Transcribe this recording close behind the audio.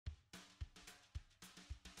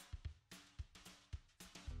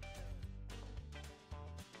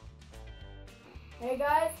Hey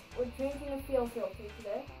guys, we're changing the fuel filter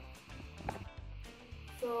today.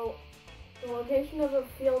 So the location of the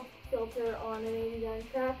fuel filter on an 89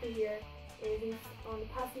 tractor here is on the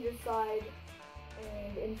passenger side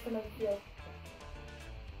and in front of the fuel.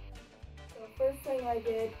 So the first thing I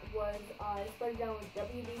did was I sprayed down with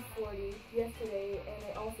WD-40 yesterday, and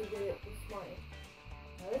I also did it this morning.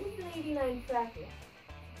 Now this is an 89 tractor.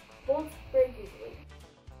 Bolts break easily.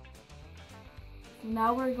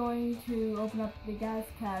 Now we're going to open up the gas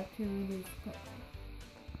cap to release pressure.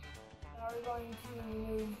 Now we're going to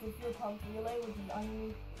remove the fuel pump relay, which is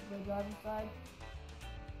underneath the driver's side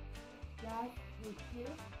dash right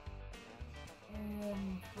here.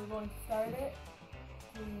 And we're going to start it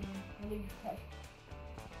to relieve the pressure.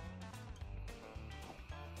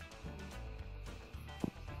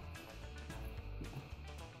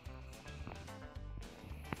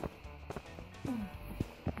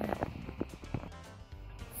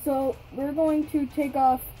 So we're going to take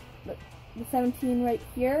off the 17 right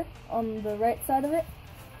here on the right side of it,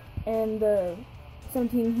 and the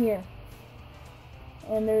 17 here.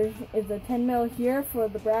 And there is a 10 mil here for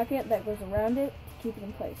the bracket that goes around it to keep it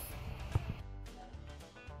in place.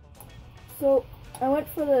 So I went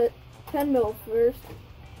for the 10 mil first,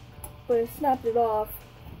 but I snapped it off.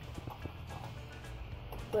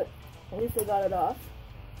 But at least I got it off.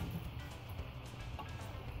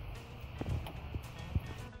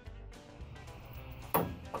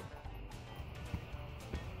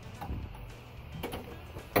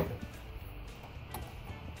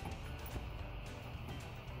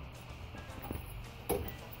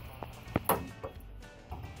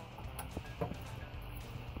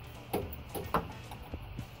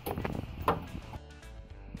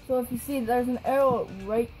 So if you see, there's an arrow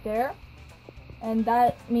right there, and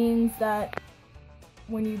that means that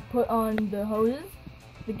when you put on the hoses,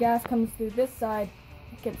 the gas comes through this side,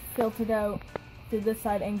 gets filtered out through this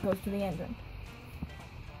side, and goes to the engine.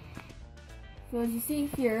 So as you see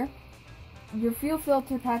here, your fuel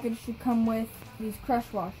filter package should come with these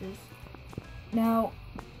crush washers. Now,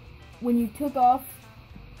 when you took off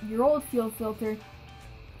your old fuel filter,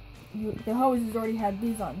 the hoses already had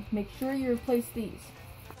these on. Make sure you replace these.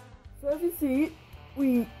 So as you see,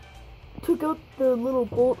 we took out the little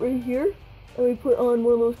bolt right here, and we put on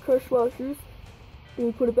one of those crush washers, then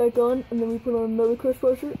we put it back on, and then we put on another crush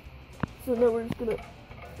washer. So now we're just gonna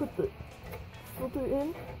put the filter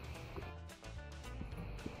in.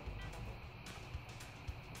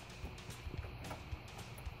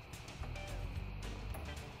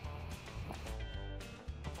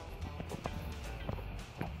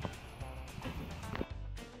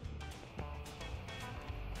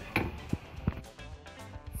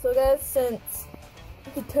 So guys, since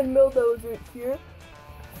the 10 mil that was right here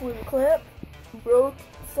for the clamp broke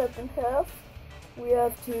second half, we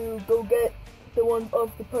have to go get the one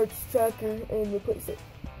off the parts tracker and replace it.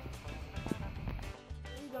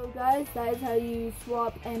 There you go guys, that is how you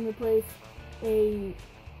swap and replace a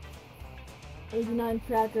 89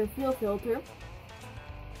 tractor fuel filter.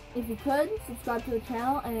 If you could, subscribe to the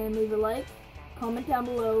channel and leave a like, comment down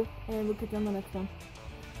below, and we'll catch you on the next one.